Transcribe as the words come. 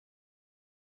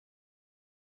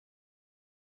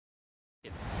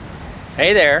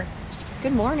Hey there.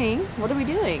 Good morning. What are we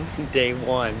doing? Day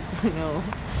one. I know.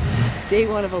 Day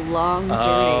one of a long journey.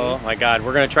 Oh my God,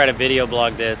 we're gonna try to video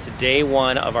blog this. Day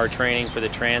one of our training for the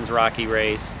TransRockies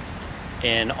race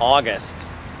in August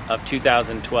of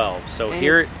 2012. So And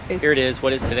here it's it is.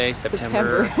 What is today?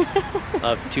 September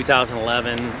of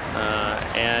 2011.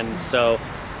 And so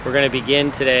we're gonna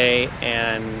begin today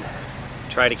and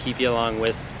try to keep you along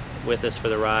with us for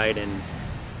the ride. And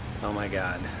oh my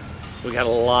God, we got a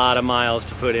lot of miles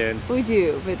to put in. We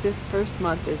do, but this first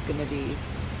month is going to be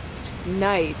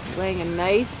nice, laying a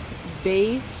nice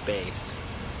base. Space.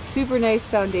 Super nice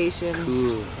foundation.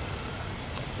 Cool.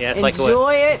 Yeah, it's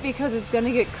Enjoy it because it's going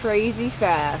to get crazy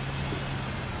fast.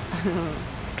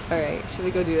 All right, should we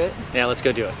go do it? Yeah, let's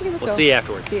go do it. Okay, let's We'll go. see you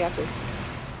afterwards. See you after.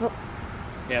 Well,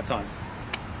 Yeah, it's on.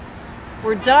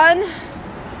 we're done.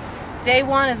 Day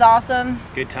one is awesome.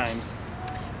 Good times.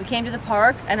 We came to the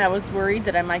park and I was worried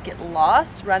that I might get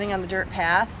lost running on the dirt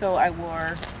path, so I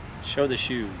wore... Show the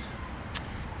shoes.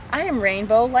 I am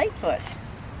Rainbow Lightfoot.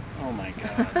 Oh my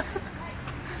God.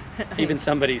 Even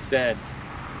somebody said,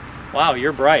 wow,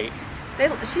 you're bright.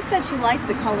 She said she liked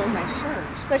the color of my shirt.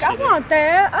 She's like, She I did. want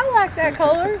that. I like that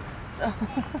color. So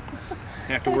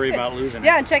You have to worry about losing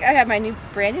yeah, it. and check, I have my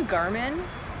brand new Garmin.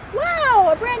 Wow,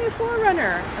 a brand new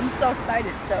Forerunner. I'm so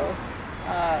excited. So,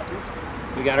 oops.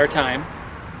 We got our time.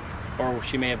 Or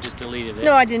she may have just deleted it.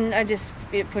 No, I didn't.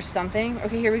 It pushed something.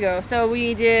 Okay, here we go. So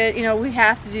we did, we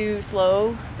have to do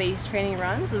slow base training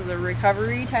runs. It was a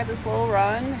recovery type of slow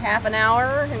run, half an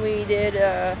hour, and we did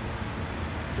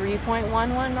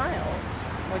 3.11 miles.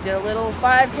 We did a little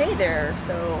 5K there,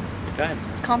 so Good times.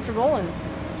 it's comfortable and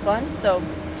fun, so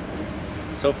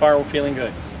So far, we're feeling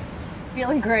good.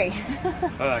 feeling great.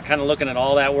 Kind of looking at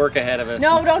all that work ahead of us.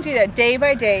 No, don't do that. Day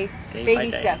by day, Day baby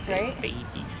by day, steps, right? Baby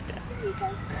steps.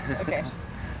 Okay.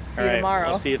 See All you right, tomorrow.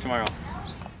 We'll see you tomorrow.